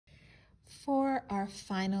our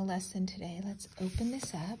final lesson today. Let's open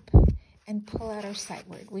this up and pull out our sight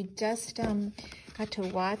word. We just got to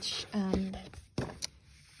watch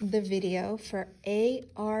the video for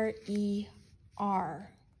A-R-E-R.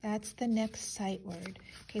 That's the next sight word.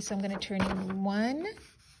 Okay, so I'm going to turn in 1,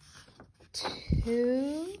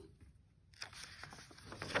 2,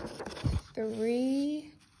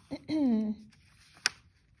 3,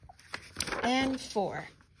 and 4.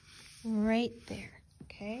 Right there,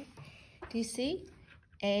 okay? Do you see?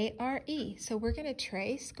 A-R-E. So we're going to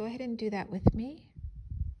trace. Go ahead and do that with me.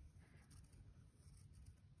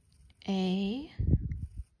 A-R-E.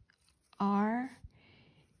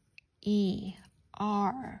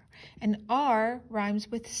 R. And R rhymes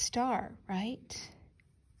with star, right?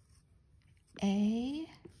 A-R-E-R.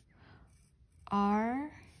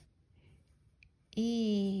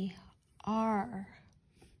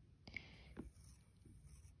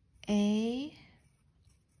 A-R-E-R.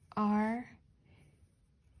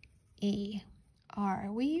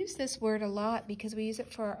 We use this word a lot because we use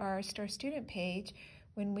it for our Star Student page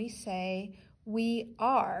when we say we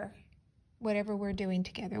are whatever we're doing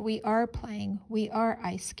together. We are playing. We are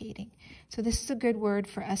ice skating. So this is a good word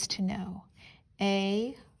for us to know.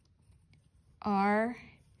 A-R-E.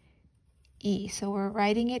 So we're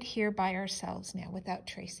writing it here by ourselves now without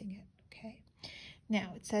tracing it. Okay.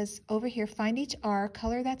 Now it says over here, find each R,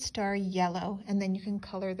 color that star yellow, and then you can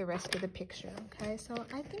color the rest of the picture. Okay. So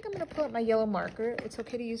I think I'm going to pull up my yellow marker. It's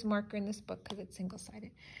okay to use marker in this book because it's single-sided.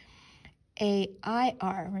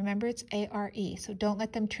 A-I-R. Remember, it's A-R-E, so don't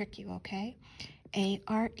let them trick you, okay?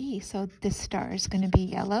 A-R-E. So this star is going to be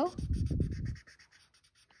yellow.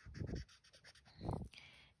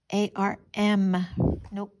 A-R-M.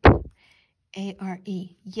 Nope.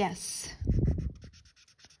 A-R-E. Yes.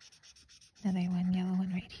 Another one, yellow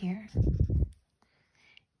one right here.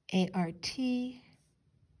 A-R-T.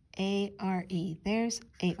 A-R-E. There's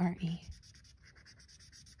A-R-E.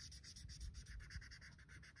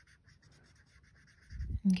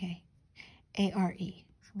 Okay, A-R-E,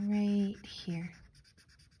 right here.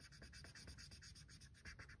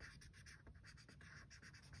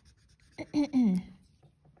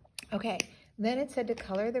 Okay, then it said to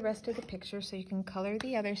color the rest of the picture, so you can color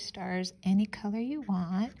the other stars any color you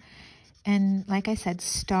want. And like I said,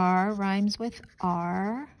 star rhymes with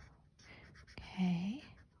R. Okay.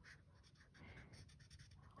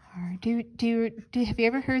 R. Have you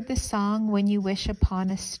ever heard the song When You Wish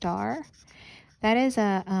Upon a Star? That is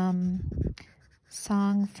a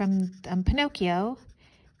song from Pinocchio,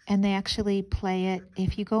 and they actually play it.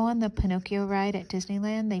 If you go on the Pinocchio ride at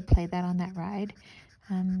Disneyland, they play that on that ride.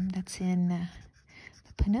 That's in, the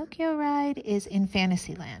Pinocchio ride is in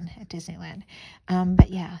Fantasyland at Disneyland. But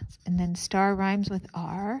yeah, and then star rhymes with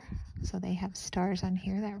R, so they have stars on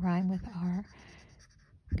here that rhyme with R.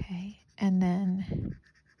 Okay, and then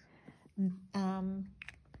you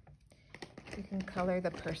can color the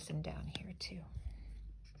person down here too.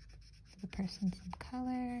 The person some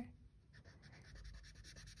color.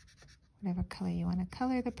 Whatever color you want to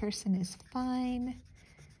color the person is fine.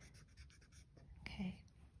 Okay.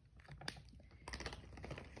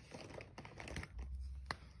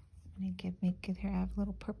 I'm going to get her have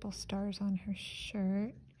little purple stars on her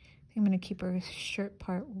shirt. I think I'm going to keep her shirt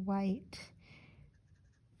part white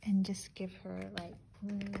and just give her like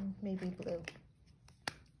maybe blue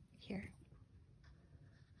here.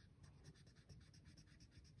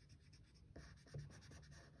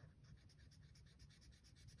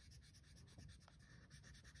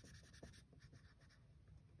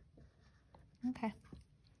 Okay.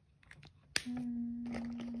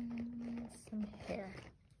 Some hair.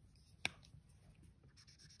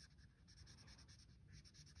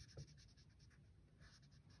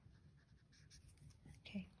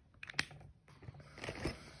 Okay.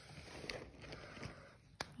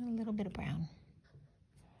 A little bit of brown.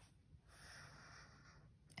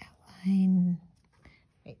 Outline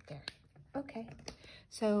right there. Okay.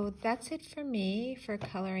 So that's it for me for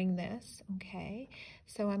coloring this, okay?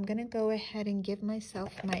 So I'm going to go ahead and give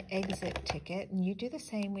myself my exit ticket, and you do the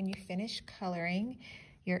same when you finish coloring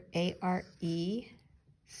your A-R-E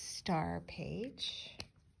star page.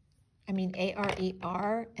 I mean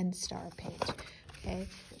A-R-E-R and star page, okay?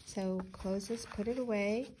 So close this, put it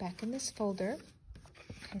away, back in this folder.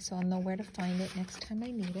 Okay, so I'll know where to find it next time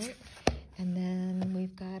I need it. And then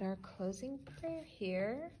we've got our closing prayer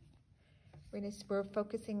here. We're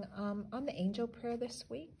focusing on the angel prayer this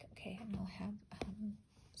week. Okay, and I'll have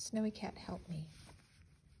Snowy Cat help me.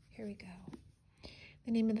 Here we go.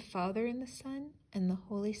 In the name of the Father, and the Son, and the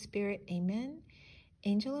Holy Spirit, amen.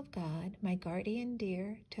 Angel of God, my guardian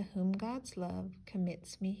dear, to whom God's love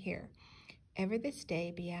commits me here. ever this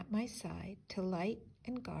day be at my side, to light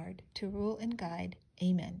and guard, to rule and guide.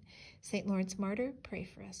 Amen. St. Lawrence Martyr, pray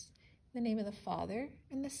for us. In the name of the Father,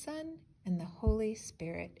 and the Son, and the Holy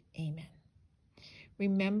Spirit. Amen.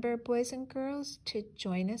 Remember, boys and girls, to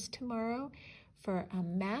join us tomorrow for a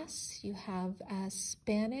Mass. You have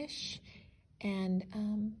Spanish and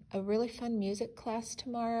a really fun music class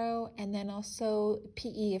tomorrow, and then also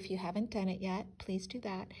PE if you haven't done it yet. Please do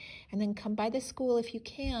that. And then come by the school if you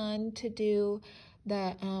can to do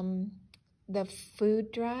the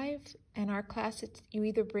food drive. In our class, you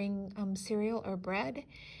either bring cereal or bread,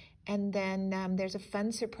 and then there's a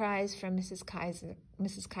fun surprise from Mrs.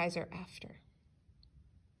 Kaiser after.